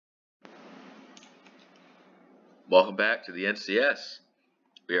Welcome back to the NCS.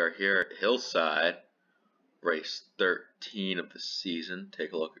 We are here at Hillside, race 13 of the season.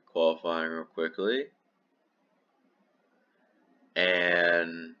 Take a look at qualifying real quickly.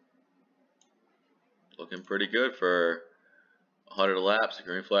 And looking pretty good for 100 laps of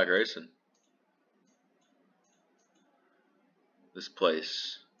green flag racing. This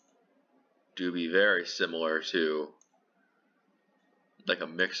place do be very similar to like a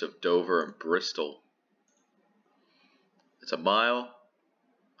mix of Dover and Bristol. It's a mile,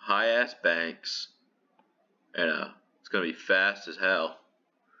 high-ass banks, and it's going to be fast as hell.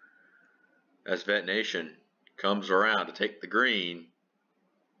 As Vet Nation comes around to take the green,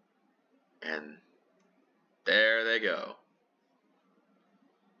 and there they go.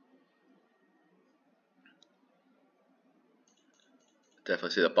 Definitely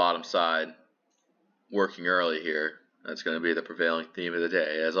see the bottom side working early here. That's going to be the prevailing theme of the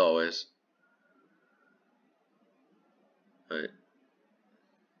day, as always. But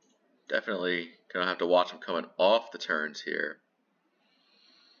definitely going to have to watch them coming off the turns here.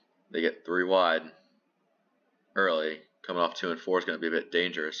 They get 3 wide early. Coming off 2 and 4 is going to be a bit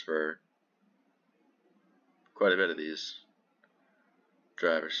dangerous for quite a bit of these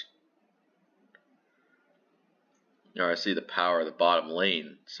drivers. You know, I see the power of the bottom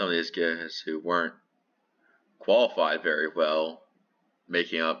lane. Some of these guys who weren't qualified very well,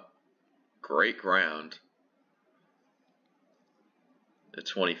 making up great ground. The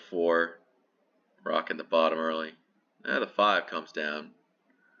 24 rocking the bottom early. Now the 5 comes down.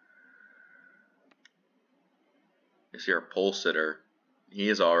 You see our pole sitter. He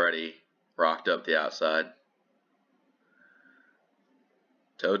is already rocked up the outside.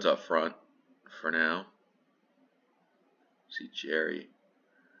 Toad's up front for now. See Jerry.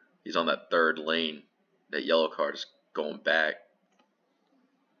 He's on that 3rd lane. That yellow card is going back.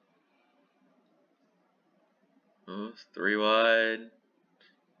 Oh, it's 3 wide.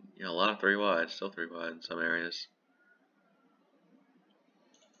 Yeah, a lot of 3 wide. Still 3 wide in some areas.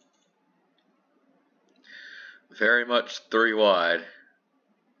 Very much 3 wide.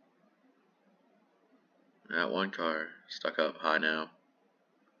 That one car stuck up high now.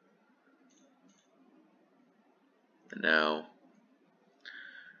 And now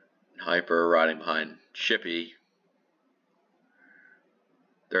Hyper riding behind Chippy.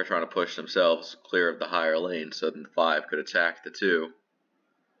 They're trying to push themselves clear of the higher lane so the 5 could attack the 2.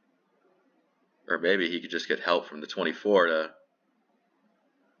 Or maybe he could just get help from the 24 to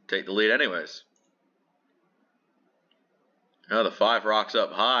take the lead anyways. Now the 5 rocks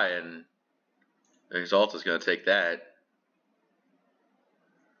up high and Exalta's going to take that.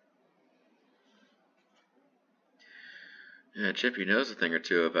 Yeah, Chippy knows a thing or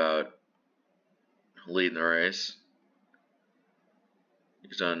two about leading the race.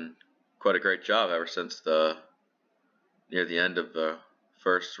 He's done quite a great job ever since near the end of the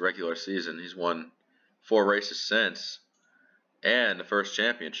first regular season. He's won 4 races since, and the first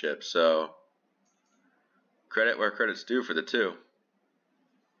championship. So credit where credit's due for the 2.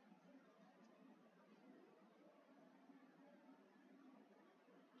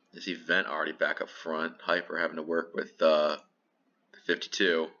 This event already back up front. Hyper having to work with the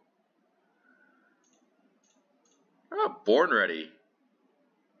 52. Oh, Born Ready.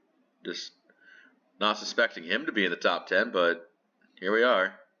 Just not suspecting him to be in the top 10, but here we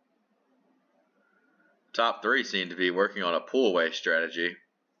are. Top 3 seem to be working on a pull-away strategy.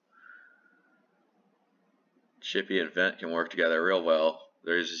 Chippy and Vent can work together real well.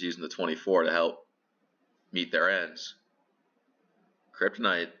 They're just using the 24 to help meet their ends.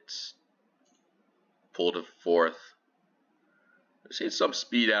 Kryptonite's pulled to 4th. We've seen some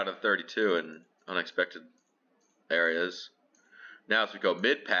speed out of 32 in unexpected areas. Now as we go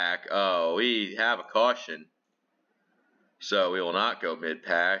mid-pack, oh, we have a caution. So we will not go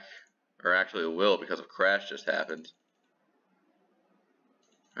mid-pack. Or actually we will because a crash just happened.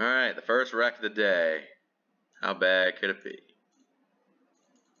 Alright, the first wreck of the day. How bad could it be?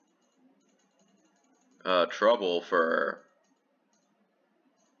 Trouble for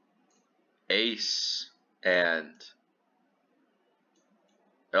Ace, and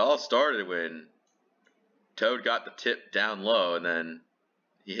it all started when Toad got the tip down low and then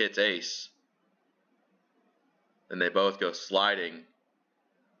he hits Ace. And they both go sliding.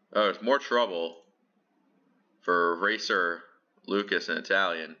 Oh, it's more trouble for Racer, Lucas, and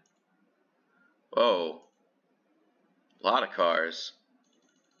Italian. Whoa. A lot of cars.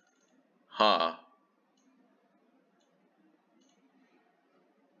 Huh.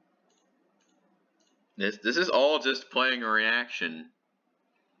 This is all just playing a reaction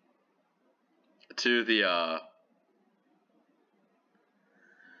to the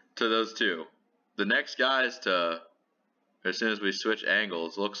to those 2. the next guys to, as soon as we switch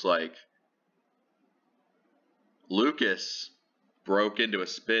angles, looks like Lucas broke into a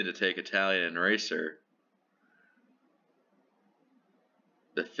spin to take Italian and Racer.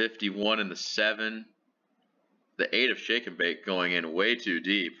 The 51 and the 7. The 8 of Shake and Bake going in way too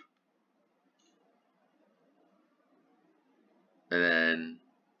deep. And then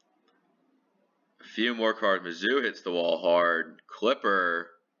a few more cards. Mizzou hits the wall hard. Clipper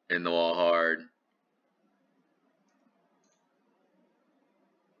in the wall hard.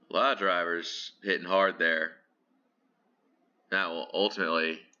 A lot of drivers hitting hard there. That will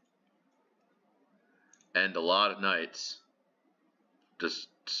ultimately end a lot of nights. Just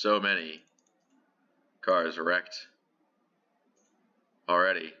so many cars wrecked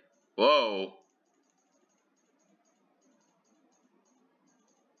already. Whoa!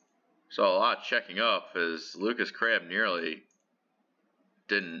 Saw a lot of checking up as Lucas Cram nearly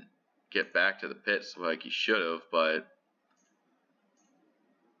didn't get back to the pits like he should have, but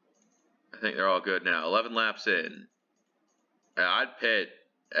I think they're all good now. 11 laps in. I'd pit.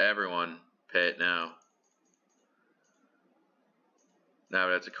 Everyone pit now. Now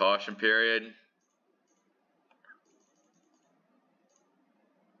that's a caution period.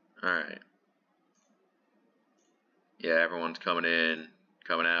 Alright. Yeah, everyone's coming in,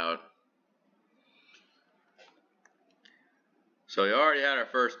 coming out. So we already had our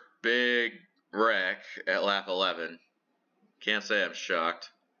first big wreck at lap 11. Can't say I'm shocked.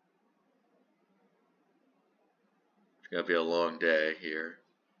 It's going to be a long day here.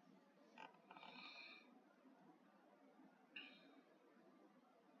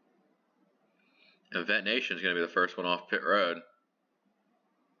 And Vet Nation is going to be the first one off pit road.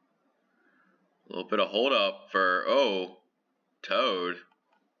 A little bit of hold up for, Toad.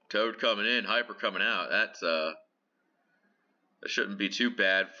 Toad coming in, Hyper coming out. That shouldn't be too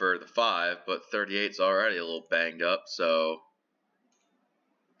bad for the 5, but 38's already a little banged up, so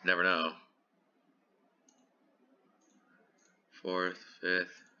never know. 4th, 5th,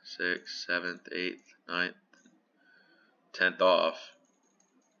 6th, 7th, 8th, 9th, 10th off.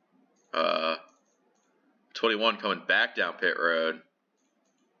 21 coming back down pit road.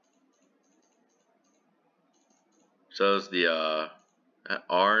 So is the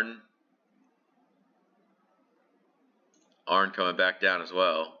Arn coming back down as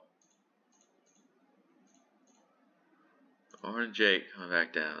well. Arn and Jake coming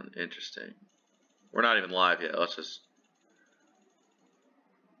back down. Interesting. We're not even live yet. Let's just.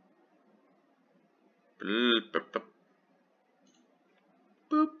 Boop.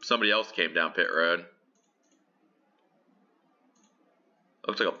 Somebody else came down pit road.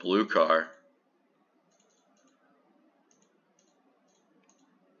 Looks like a blue car.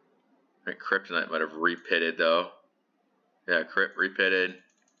 I think Kryptonite might have repitted though. Yeah, Krypt repitted.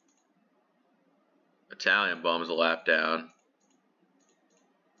 Italian bums a lap down.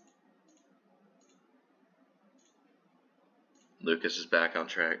 Lucas is back on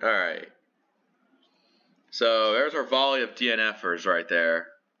track. Alright. So there's our volley of DNFers right there.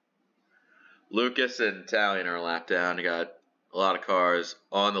 Lucas and Italian are a lap down. You got a lot of cars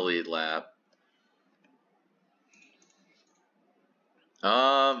on the lead lap.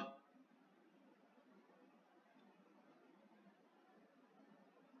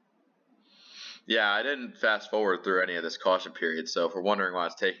 Yeah, I didn't fast forward through any of this caution period, so if we're wondering why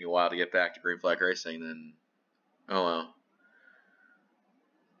it's taking a while to get back to green flag racing, then oh well.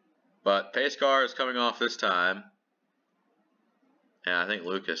 But pace car is coming off this time. And I think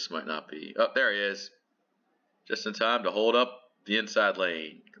Lucas might not be. Oh, there he is. Just in time to hold up the inside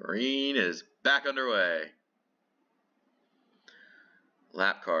lane. Green is back underway.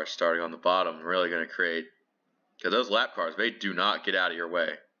 Lap cars starting on the bottom, really going to create, because those lap cars, they do not get out of your way.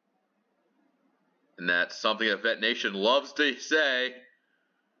 And that's something that Vet Nation loves to say.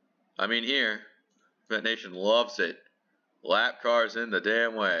 I mean here, Vet Nation loves it. Lap cars in the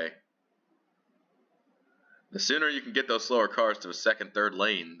damn way. The sooner you can get those slower cars to a second, third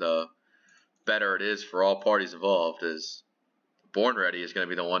lane, the better it is for all parties involved, as Born Ready is going to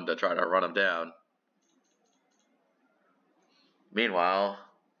be the one to try to run them down. Meanwhile,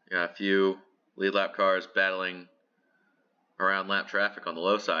 you got a few lead lap cars battling around lap traffic on the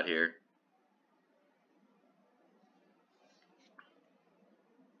low side here.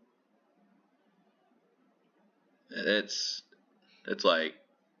 It's like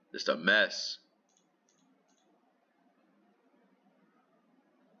just a mess.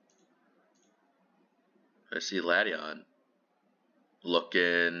 I see Ladion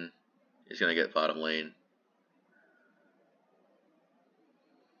looking. He's going to get bottom lane.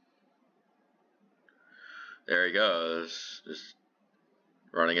 There he goes. Just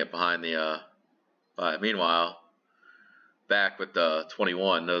running it behind the But meanwhile, back with the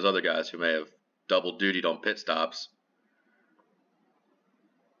 21, those other guys who may have double dutied on pit stops.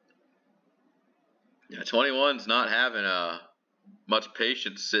 Yeah, 21's not having much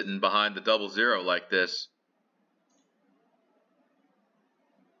patience sitting behind the 00 like this.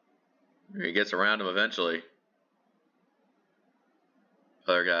 He gets around him eventually.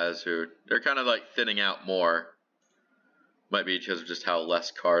 Other guys who, they're kind of like thinning out more. Might be because of just how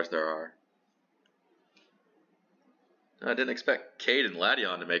less cars there are. I didn't expect Cade and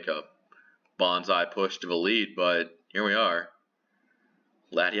Lation to make a bonsai push to the lead, but here we are.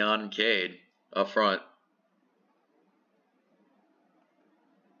 Lation and Cade up front.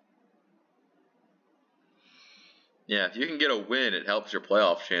 Yeah, if you can get a win, it helps your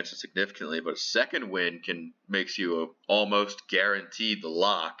playoff chances significantly, but a second win makes you almost guaranteed the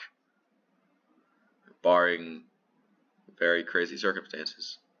lock, barring very crazy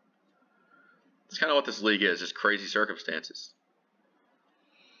circumstances. That's kind of what this league is, just crazy circumstances.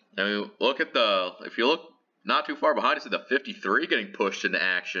 I mean, if you look not too far behind, it's the 53 getting pushed into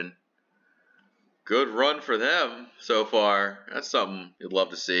action. Good run for them so far. That's something you'd love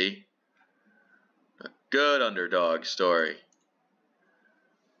to see. A good underdog story.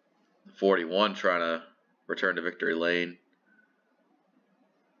 41 trying to return to victory lane.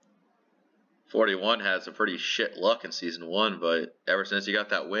 41 had some pretty shit luck in season 1, but ever since he got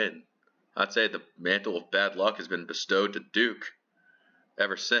that win, I'd say the mantle of bad luck has been bestowed to Duke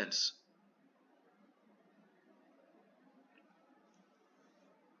ever since.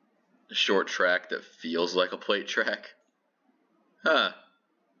 A short track that feels like a plate track. Huh.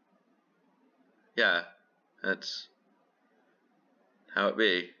 Yeah, that's how it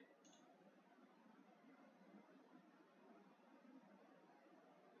be.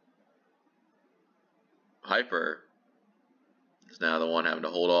 Hyper is now the one having to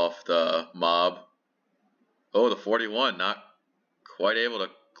hold off the mob. Oh, the 41 not quite able to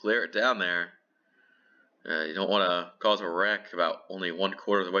clear it down there. You don't want to cause a wreck about only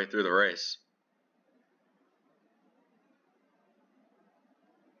 1/4 of the way through the race.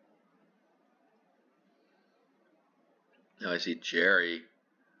 Now I see Jerry.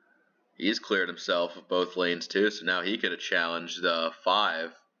 He's cleared himself of both lanes too, so now he could have challenged the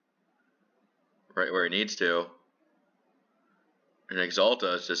 5 right where he needs to. And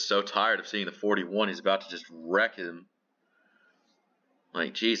Exalta is just so tired of seeing the 41, he's about to just wreck him.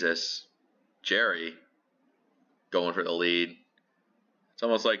 Like, Jesus. Jerry going for the lead. It's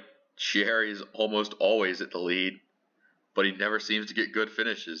almost like Jerry's almost always at the lead, but he never seems to get good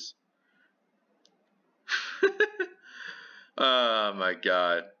finishes. Oh my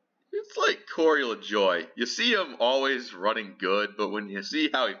God. It's like Corey LaJoy. You see him always running good, but when you see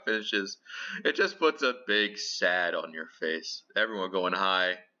how he finishes, it just puts a big sad on your face. Everyone going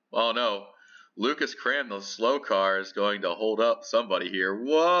high. Well, no. Lucas Cram, the slow car, is going to hold up somebody here.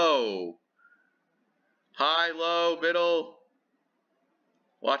 Whoa! High, low, middle.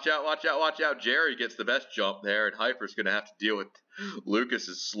 Watch out, watch out, watch out. Jerry gets the best jump there, and Hyper's going to have to deal with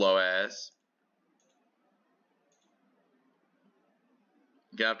Lucas's slow ass.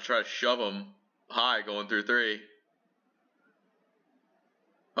 Gonna have to try to shove him high going through 3.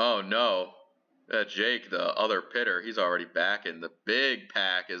 Oh no. Jake, the other pitter, he's already back in the big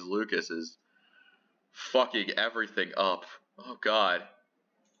pack as Lucas is fucking everything up. Oh God.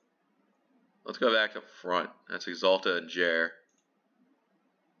 Let's go back to front. That's Exalta and Jer.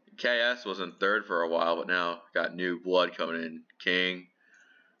 KS was in 3rd for a while, but now got new blood coming in. King.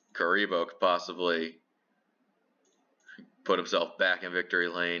 Karibo could possibly put himself back in victory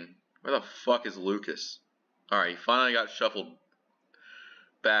lane. Where the fuck is Lucas? Alright, he finally got shuffled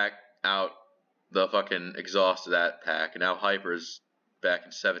back out the fucking exhaust of that pack, and now Hyper's back in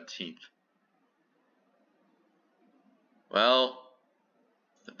 17th. Well,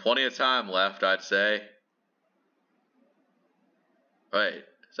 plenty of time left, I'd say. Wait,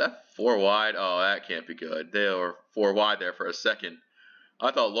 is that 4 wide? Oh, that can't be good. They were 4 wide there for a second.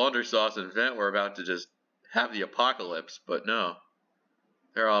 I thought Laundry Sauce and Vent were about to just have the apocalypse, but no.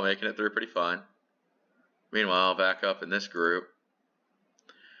 They're all making it through pretty fine. Meanwhile, back up in this group,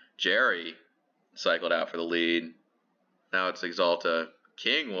 Jerry cycled out for the lead. Now it's Exalta.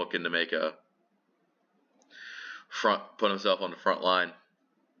 King looking to make a put himself on the front line.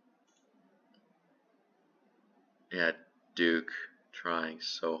 Yeah, Duke trying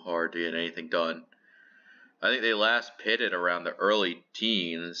so hard to get anything done. I think they last pitted around the early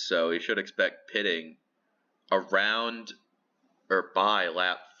teens, so you should expect pitting around or by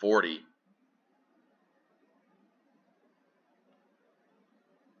lap 40.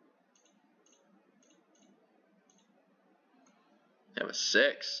 Have a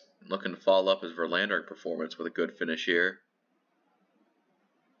 6. Looking to follow up his Verlander performance with a good finish here.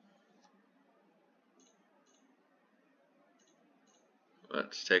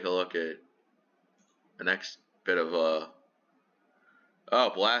 Let's take a look at the next bit of oh,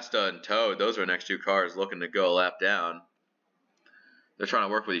 Blasta and Toad. Those are the next two cars looking to go a lap down. They're trying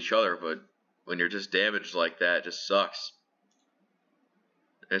to work with each other, but when you're just damaged like that, it just sucks.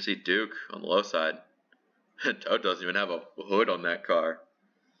 I see Duke on the low side. Toad doesn't even have a hood on that car.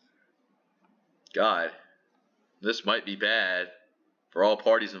 God, this might be bad for all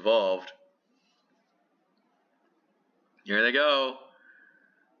parties involved. Here they go.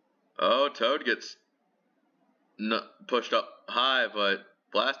 Oh, Toad gets pushed up high, but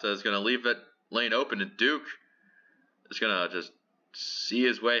Blasta is going to leave that lane open, and Duke is going to just see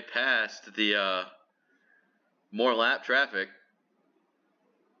his way past the more lap traffic.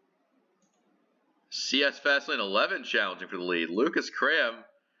 CS Fastlane 11 challenging for the lead. Lucas Cram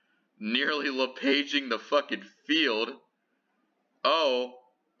nearly LePaging the fucking field. Oh,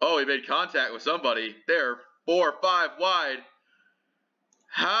 he made contact with somebody. They're 4 or 5 wide.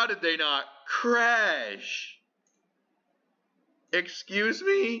 How did they not crash? Excuse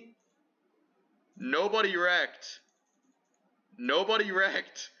me? Nobody wrecked. Nobody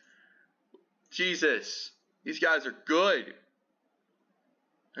wrecked. Jesus. These guys are good.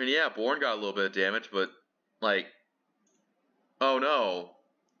 And yeah, Bourne got a little bit of damage, but, like, oh no.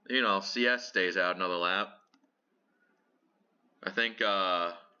 You know, CS stays out another lap. I think,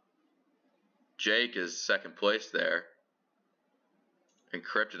 Jake is second place there. And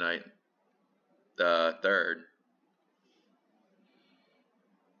Kryptonite, third.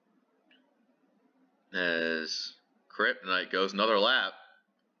 As Kryptonite goes another lap.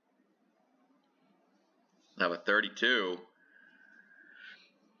 Have a 32.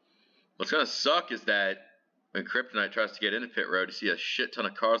 What's going to suck is that when Kryptonite tries to get into pit road, you see a shit ton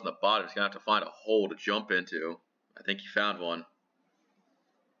of cars on the bottom. He's going to have to find a hole to jump into. I think he found one.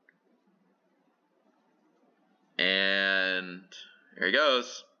 And here he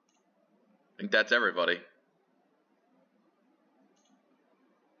goes. I think that's everybody.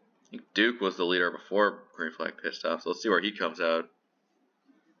 I think Duke was the leader before green flag pit stop, so let's see where he comes out.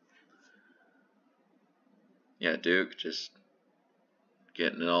 Yeah, Duke just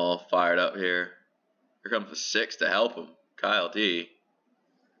getting it all fired up here. Here comes the 6 to help him, Kyle D.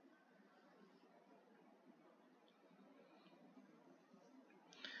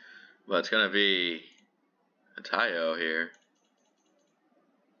 But it's going to be a Tayo here.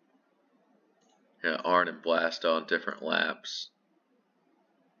 Yeah, Arn and Blast on different laps.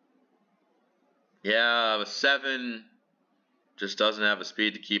 Yeah, the 7 just doesn't have the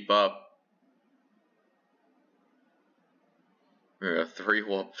speed to keep up. A 3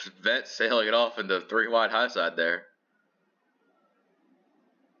 vet sailing it off into 3 wide high side there.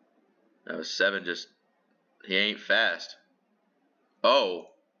 That was 7 just, he ain't fast. Oh,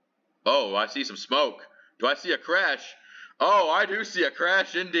 I see some smoke. Do I see a crash? Oh, I do see a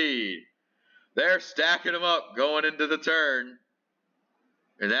crash indeed. They're stacking them up going into the turn.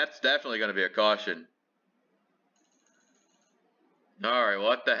 And that's definitely going to be a caution. Alright,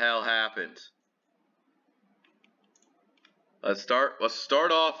 what the hell happened? Let's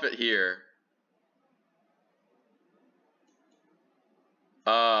start off it here.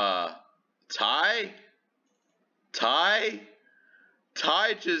 Ty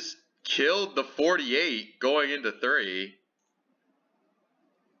just killed the 48 going into 3.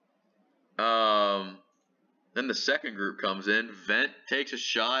 Then the second group comes in. Vent takes a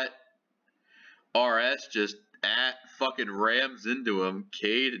shot. RS just fucking rams into him.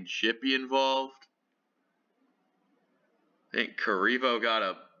 Cade and Chippy involved. I think Karibo got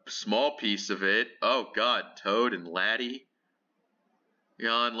a small piece of it. Oh god, Toad and Laddie.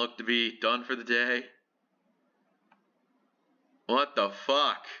 Jan looked to be done for the day. What the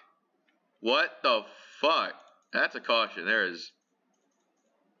fuck? What the fuck? That's a caution. There's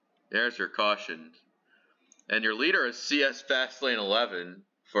your caution. And your leader is CS Fastlane 11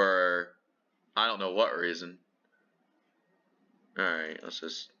 for I don't know what reason. Alright, let's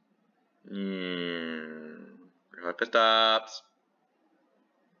just pit stops.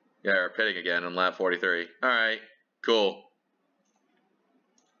 Yeah, we're pitting again on lap 43. Alright, cool.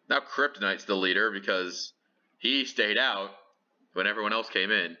 Now Kryptonite's the leader because he stayed out when everyone else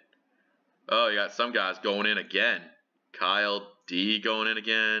came in. Oh, you got some guys going in again. Kyle D going in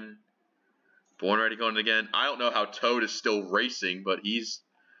again. Born Ready going in again. I don't know how Toad is still racing, but he's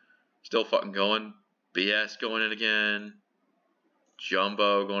still fucking going. BS going in again.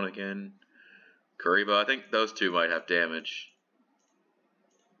 Jumbo going again. Karibo, I think those two might have damage.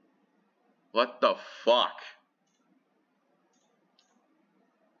 What the fuck?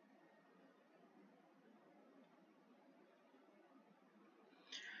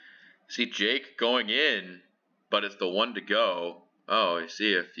 See Jake going in, but it's the one to go. Oh, I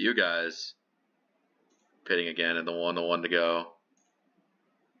see a few guys pitting again and the one to go.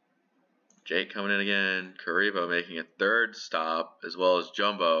 Jake coming in again. Karibo making a third stop, as well as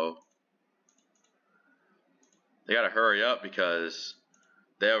Jumbo. They got to hurry up because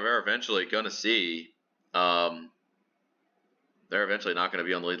they're eventually going to see. They're eventually not going to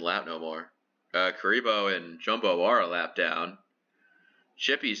be on the lead lap no more. Karibo and Jumbo are a lap down.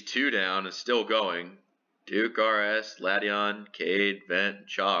 Chippy's 2 down and still going. Duke, RS, Ladion, Cade, Vent, and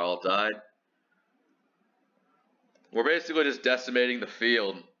Char all died. We're basically just decimating the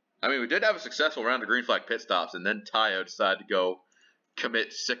field. I mean, we did have a successful round of green flag pit stops, and then Tayo decided to go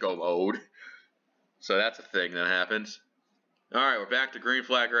commit sicko mode. So that's a thing that happens. Alright, we're back to green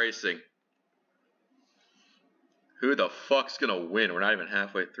flag racing. Who the fuck's gonna win? We're not even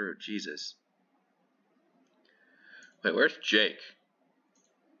halfway through. Jesus. Wait, where's Jake?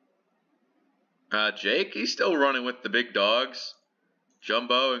 Jake, he's still running with the big dogs.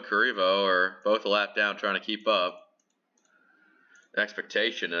 Jumbo and Karibo are both a lap down trying to keep up. The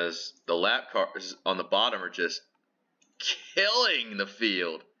expectation is the lap cars on the bottom are just killing the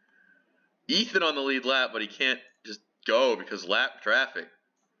field. Ethan on the lead lap, but he can't just go because lap traffic.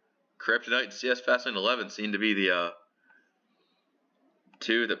 Kryptonite and CS Fastlane 11 seem to be the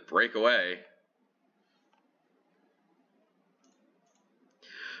two that break away.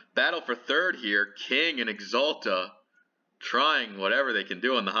 Battle for third here. King and Exalta trying whatever they can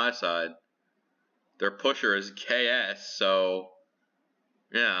do on the high side. Their pusher is KS, so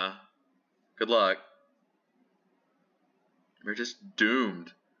yeah, good luck. We're just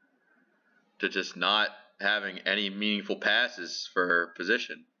doomed to just not having any meaningful passes for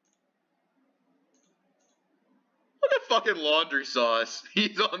position. Look at fucking Laundry Sauce.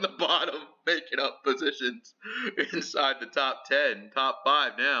 He's on the bottom making up positions inside the top 10, top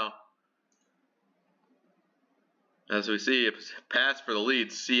 5 now. As we see, a pass for the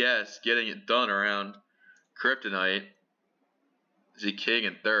lead, CS getting it done around Kryptonite. See King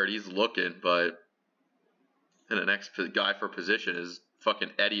in third, he's looking, but and the next guy for position is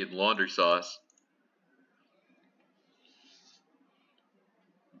fucking Eddie and Laundry Sauce.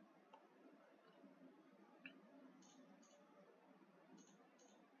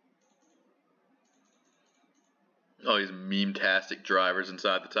 Oh, these meme-tastic drivers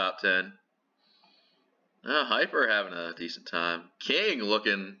inside the top 10. Hyper having a decent time. King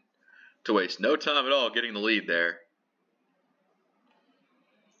looking to waste no time at all getting the lead there.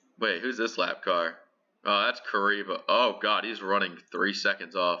 Wait, who's this lap car? Oh, that's Kariba. Oh god, he's running 3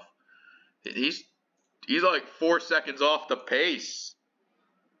 seconds off. He's like 4 seconds off the pace.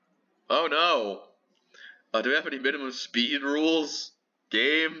 Oh no. Do we have any minimum speed rules?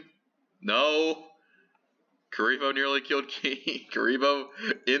 Game? No. Karibo nearly killed King. Karibo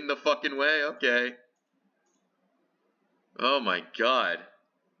in the fucking way? Okay. Oh my god.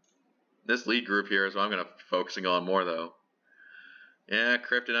 This lead group here is what I'm going to be focusing on more though. Yeah,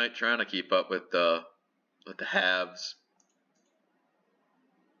 Kryptonite trying to keep up with the halves.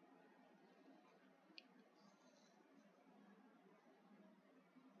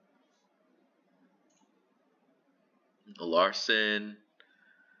 Larson.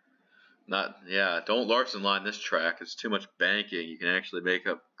 Don't Larson line this track. It's too much banking. You can actually make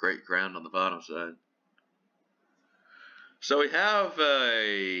up great ground on the bottom side. So we have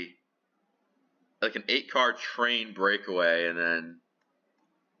like an 8-car train breakaway, and then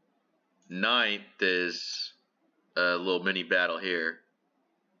 9th is a little mini battle here.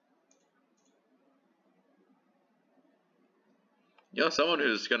 You know, someone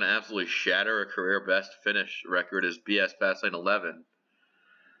who's going to absolutely shatter a career best finish record is BS Fastlane 11.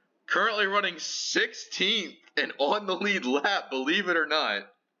 Currently running 16th and on the lead lap, believe it or not.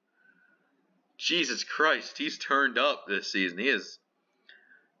 Jesus Christ, he's turned up this season. He has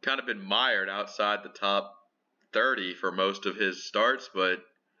kind of been mired outside the top 30 for most of his starts, but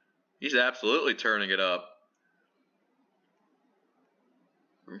he's absolutely turning it up.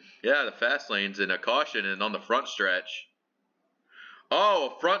 Yeah, the fast lane's in a caution and on the front stretch.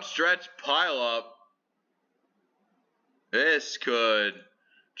 Oh, a front stretch pileup. This could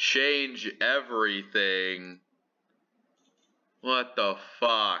change everything. What the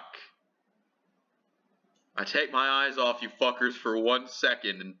fuck? I take my eyes off you fuckers for 1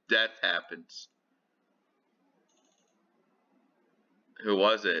 second and death happens. Who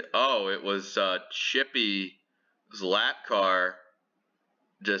was it? Oh, it was Chippy's lap car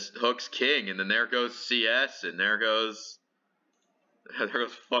just hooks King, and then there goes CS, and there goes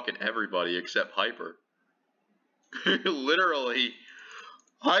fucking everybody except Hyper. Literally,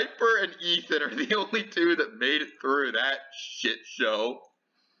 Hyper and Ethan are the only two that made it through that shit show.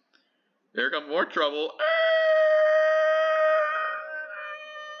 Here comes more trouble.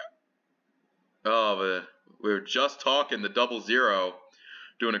 Oh, but we were just talking the 00,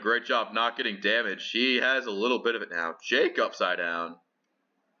 doing a great job not getting damaged. She has a little bit of it now. Jake upside down.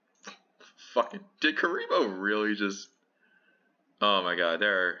 Fucking, did Karibo really just... Oh my god,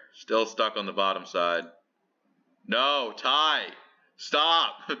 they're still stuck on the bottom side. No, Ty!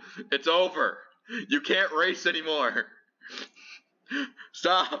 Stop! It's over! You can't race anymore!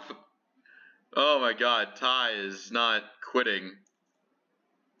 Stop! Oh my god, Ty is not quitting.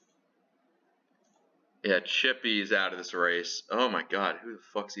 Yeah, Chippy's out of this race. Oh my god, who the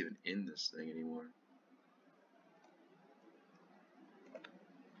fuck's even in this thing anymore?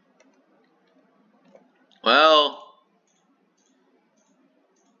 Well,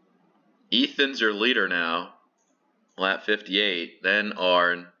 Ethan's your leader now. Lap 58. Then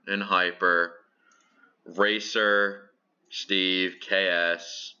Arn, then Hyper, Racer, Steve,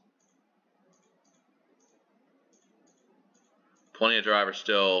 KS. Plenty of drivers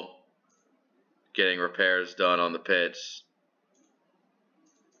still getting repairs done on the pits.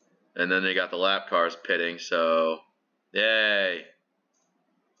 And then they got the lap cars pitting, so yay.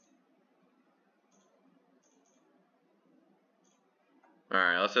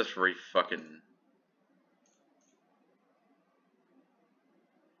 Alright, let's just re-fucking...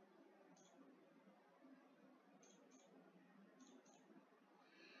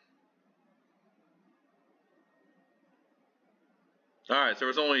 Alright, so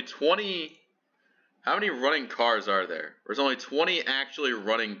there's only 20... How many running cars are there? There's only 20 actually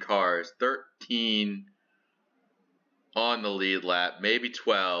running cars. 13 on the lead lap. Maybe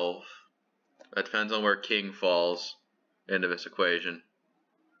 12. That depends on where King falls into this equation.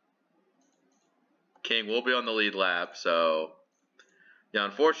 King will be on the lead lap, so... Yeah,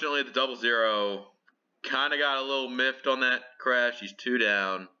 unfortunately, the 00 kind of got a little miffed on that crash. He's 2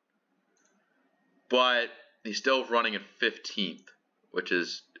 down. But he's still running in 15th, which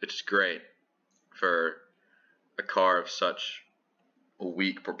is great for a car of such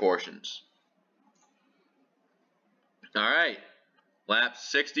weak proportions. All right, lap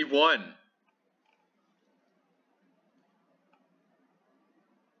 61.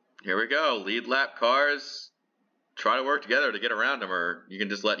 Here we go. Lead lap cars try to work together to get around him, or you can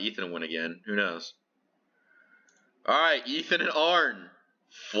just let Ethan win again. Who knows? All right, Ethan and Arn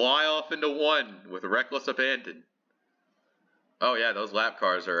fly off into one with reckless abandon. Oh yeah, those lap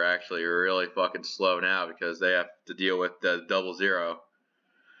cars are actually really fucking slow now because they have to deal with the 00.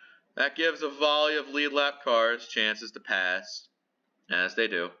 That gives a volley of lead lap cars chances to pass, as they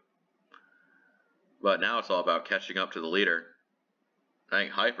do. But now it's all about catching up to the leader. I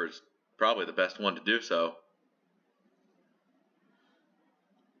think Hyper's probably the best one to do so.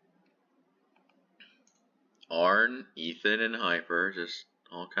 Arn, Ethan, and Hyper just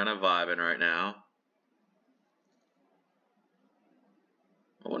all kind of vibing right now.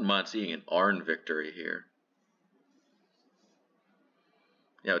 I wouldn't mind seeing an Arn victory here.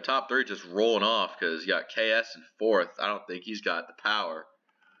 You know, top 3 just rolling off because you got KS in 4th. I don't think he's got the power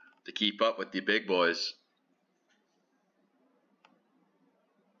to keep up with the big boys.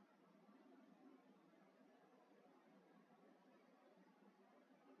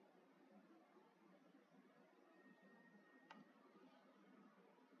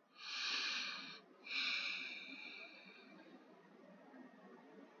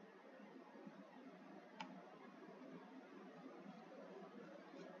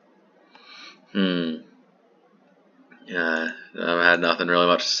 Yeah, I had nothing really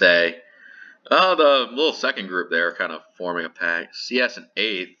much to say. Oh, the little second group there kind of forming a pack. CS in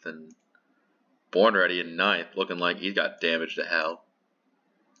 8th and Born Ready in 9th, looking like he's got damaged to hell.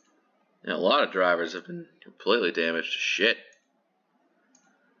 You know, a lot of drivers have been completely damaged to shit.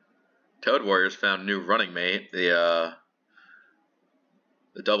 Toad Warriors found a new running mate, the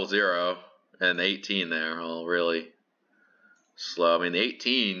 00 and the 18 there, all really slow. I mean, the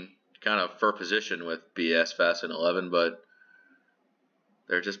 18 kind of for position with BS Fast and 11, but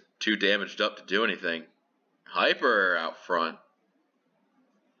they're just too damaged up to do anything. Hyper out front.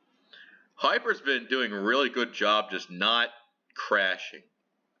 Hyper's been doing a really good job just not crashing.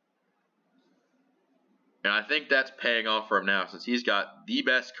 And I think that's paying off for him now since he's got the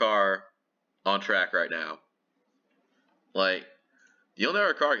best car on track right now. Like, the only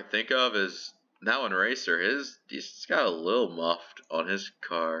other car I can think of is that one Racer. He's got a little muffed on his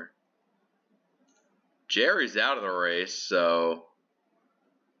car. Jerry's out of the race, so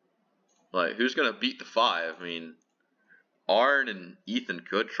like, who's gonna beat the 5? I mean, Arn and Ethan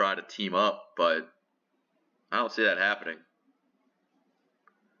could try to team up, but I don't see that happening.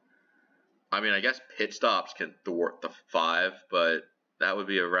 I mean, I guess pit stops can thwart the 5, but that would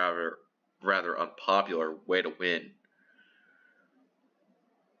be a rather rather unpopular way to win.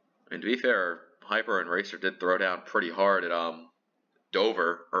 And to be fair, Hyper and Racer did throw down pretty hard at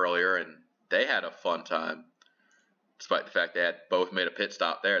Dover earlier, and they had a fun time. Despite the fact they had both made a pit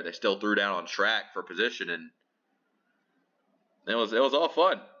stop there, they still threw down on track for position, and it was all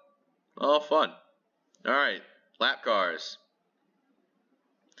fun. All fun. All right, lap cars.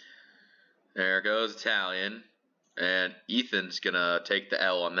 There goes Italian, and Ethan's gonna take the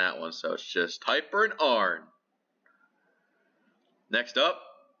L on that one, so it's just Hyper and Arn. Next up,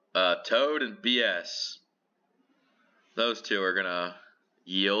 Toad and BS. Those two are gonna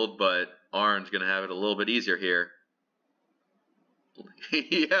yield, but Arn's gonna have it a little bit easier here.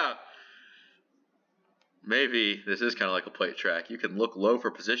 Yeah. Maybe this is kind of like a plate track. You can look low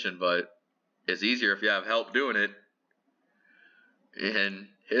for position, but it's easier if you have help doing it. And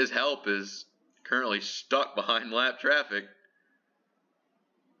his help is currently stuck behind lap traffic.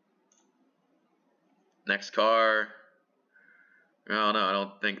 Next car. Oh no, I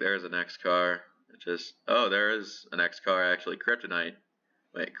don't think there's a next car. Oh, there is a next car actually. Kryptonite.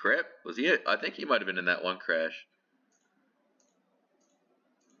 Wait, Kryp? Was he it? I think he might have been in that one crash.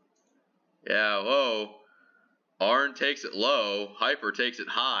 Yeah, whoa. Arn takes it low, Hyper takes it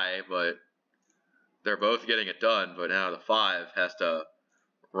high, but they're both getting it done. But now the 5 has to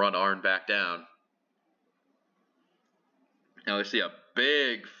run Arn back down. Now we see a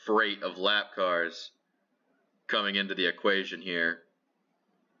big freight of lap cars coming into the equation here.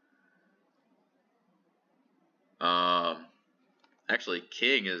 Actually,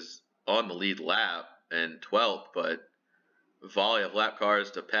 King is on the lead lap and 12th, but a volley of lap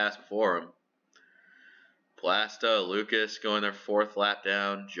cars to pass before him. Plasta, Lucas going their 4th lap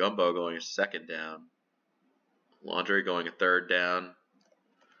down, Jumbo going a 2nd down, Laundry going a 3rd down,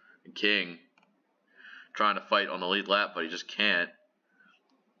 and King trying to fight on the lead lap, but he just can't.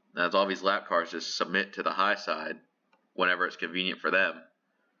 As all these lap cars just submit to the high side whenever it's convenient for them.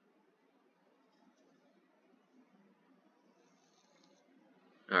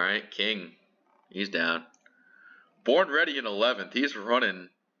 Alright, King, he's down. Born Ready in 11th, he's running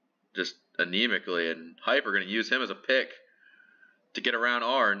just anemically, and Hyper going to use him as a pick to get around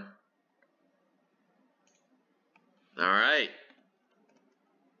Arn. Alright.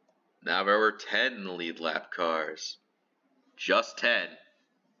 Now there were 10 lead lap cars. Just 10.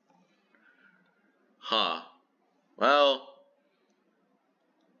 Huh. Well,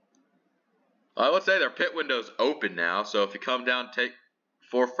 I would say their pit window's open now, so if you come down, take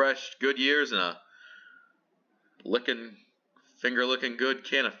 4 fresh Goodyears and a finger-looking good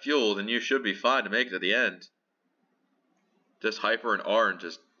can of fuel, then you should be fine to make it to the end. Just Hyper and Arn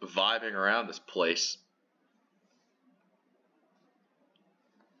just vibing around this place.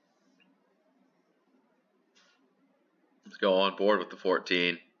 Let's go on board with the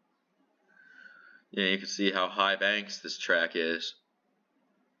 14. Yeah, you can see how high banks this track is.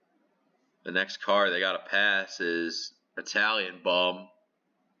 The next car they gotta pass is Italian Bum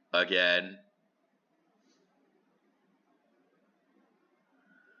again.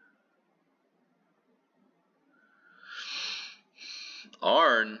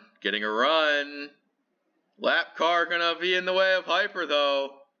 Arn getting a run. Lap car gonna be in the way of Hyper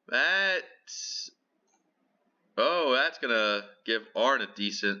though. That's gonna give Arn a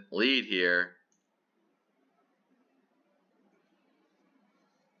decent lead here.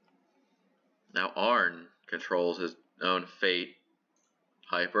 Now Arn controls his own fate.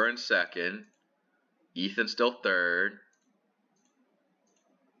 Hyper in 2nd. Ethan still 3rd.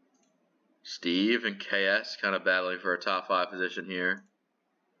 Steve and KS kind of battling for a top 5 position here.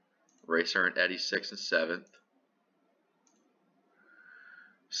 Racer and Eddie 6th and 7th.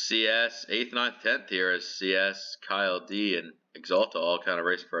 CS 8th, 9th, 10th here as CS, Kyle D, and Exalta all kind of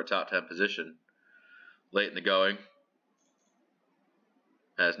racing for a top 10 position late in the going.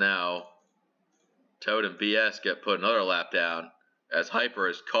 As now Toad and BS get put another lap down as Hyper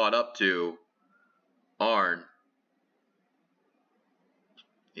is caught up to Arn.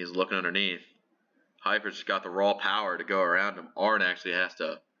 He's looking underneath. Hyper's just got the raw power to go around him. Arn actually has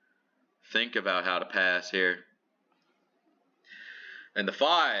to think about how to pass here. And the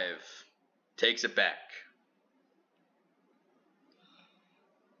 5 takes it back.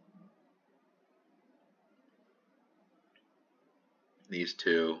 These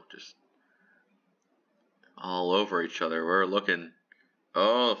two just all over each other. We're looking.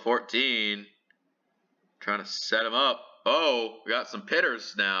 Oh, 14. Trying to set him up. Oh, we got some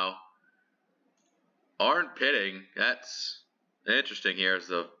pitters now. Arn pitting. That's interesting here as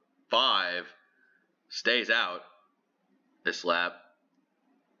the 5 stays out this lap.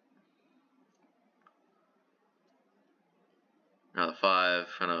 Now the 5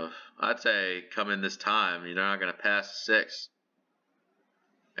 kind of, I'd say, come in this time. You're not going to pass 6.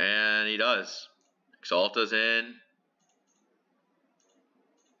 And he does. Exalta's in.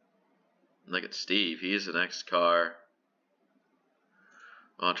 Look at Steve. He's the next car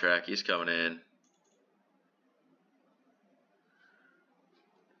on track. He's coming in.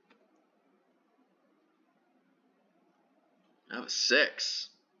 That was 6.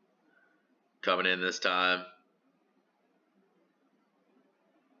 Coming in this time.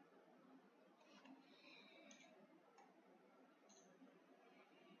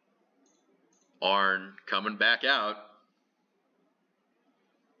 Arn coming back out.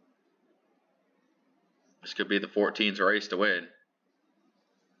 This could be the 14's race to win.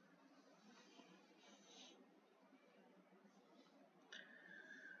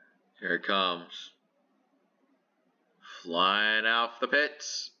 Here it comes. Flying off the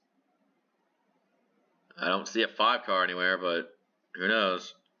pits. I don't see a 5 car anywhere, but who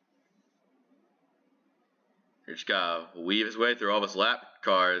knows? He just gotta weave his way through all his lap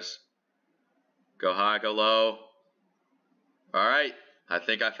cars. Go high, go low. All right, I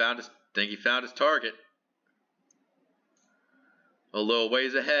think he found his target. A little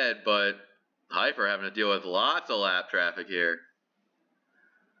ways ahead, but Hyper having to deal with lots of lap traffic here.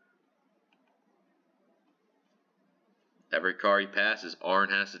 Every car he passes,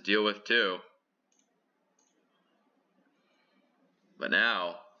 Arn has to deal with too. But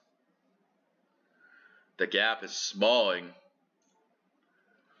now, the gap is smalling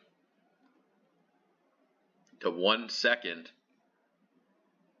to 1 second.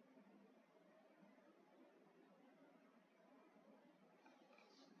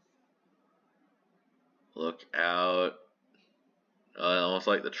 Look out. Almost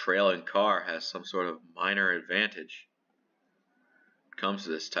like the trailing car has some sort of minor advantage when it comes to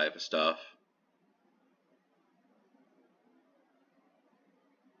this type of stuff.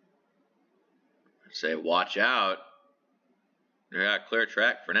 I'd say watch out. They're got clear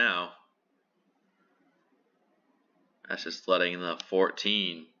track for now. That's just letting the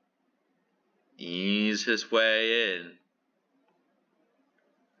 14 ease his way in.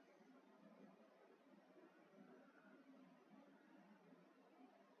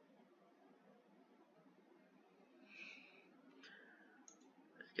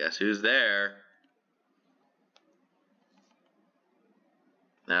 Guess who's there?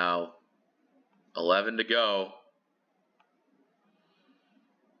 Now, 11 to go.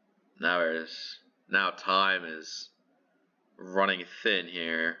 Now time is running thin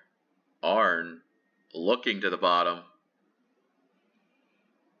here. Arn looking to the bottom.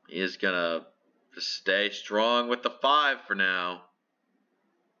 He is gonna just stay strong with the 5 for now.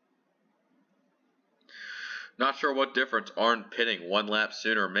 Not sure what difference Arn pitting 1 lap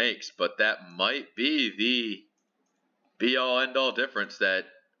sooner makes, but that might be the be-all end-all difference that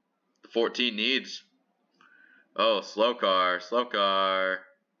the 14 needs. Oh, slow car, slow car.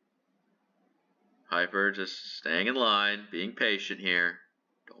 Hyper just staying in line, being patient here.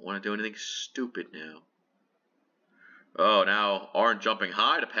 Don't want to do anything stupid now. Oh, now Arn jumping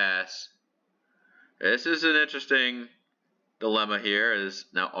high to pass. This is an interesting dilemma here, as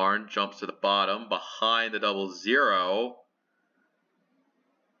now Arn jumps to the bottom behind the 00.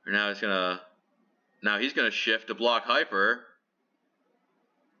 Now he's gonna shift to block Hyper.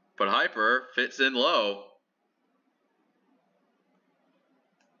 But Hyper fits in low.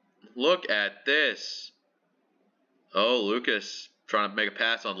 Look at this. Oh, Lucas trying to make a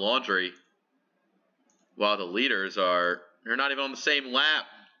pass on Laundry. While the leaders they're not even on the same lap.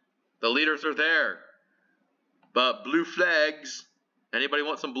 The leaders are there. But blue flags. Anybody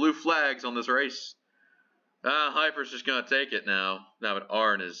want some blue flags on this race? Hyper's just going to take it now. Now that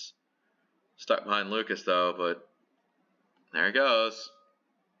Arn is stuck behind Lucas though, but there he goes.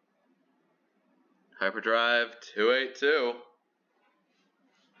 Hyperdrive 282.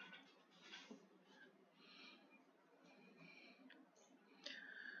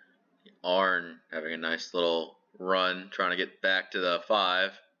 Arn having a nice little run, trying to get back to the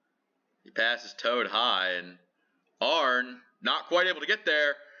 5. He passes Toad high, and Arn not quite able to get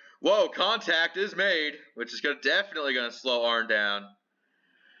there. Whoa, contact is made, which is definitely going to slow Arn down.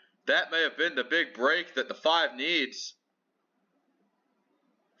 That may have been the big break that the 5 needs.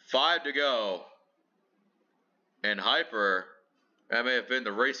 5 to go. And Hyper, that may have been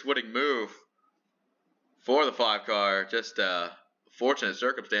the race-winning move for the 5 car. Just fortunate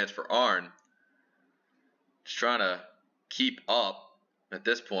circumstance for Arn. Just trying to keep up at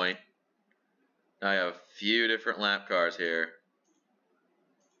this point. Now I have a few different lap cars here.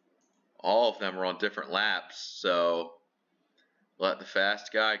 All of them are on different laps, so let the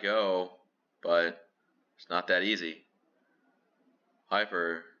fast guy go, but it's not that easy.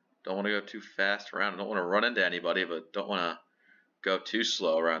 Hyper. Don't want to go too fast around. I don't want to run into anybody, but don't want to go too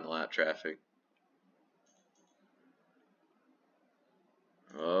slow around the lap traffic.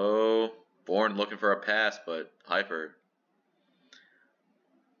 Oh, Bourne looking for a pass, but Hyper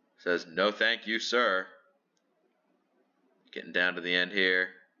says, no thank you, sir. Getting down to the end here.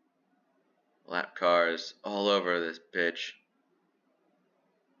 Lap cars all over this bitch.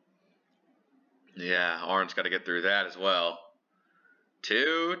 Yeah, Orange got to get through that as well.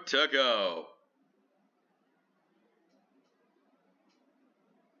 2 to go.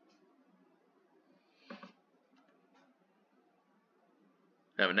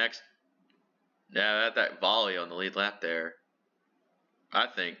 Now next, yeah, that volley on the lead lap there. I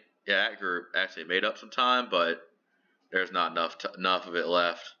think, yeah, that group actually made up some time, but there's not enough of it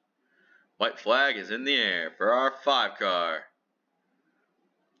left. White flag is in the air for our 5 car.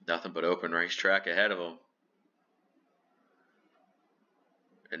 Nothing but open racetrack ahead of them.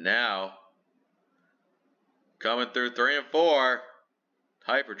 And now, coming through 3 and 4,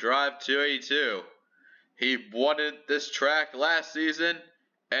 Hyperdrive 282. He won it this track last season,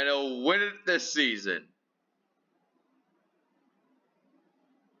 and he'll win it this season.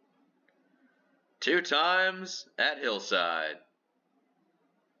 2 times at Hillside.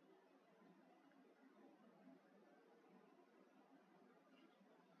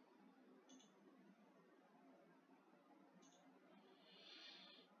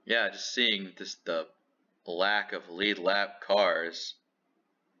 Yeah, just seeing the lack of lead lap cars.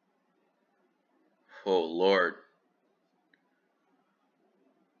 Oh, Lord.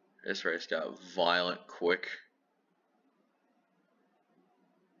 This race got violent quick.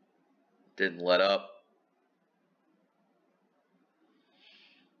 Didn't let up.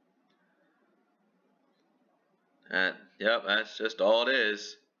 And, yep, that's just all it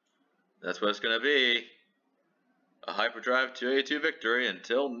is. That's what it's going to be. A Hyperdrive 282 victory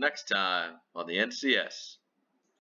until next time on the NCS.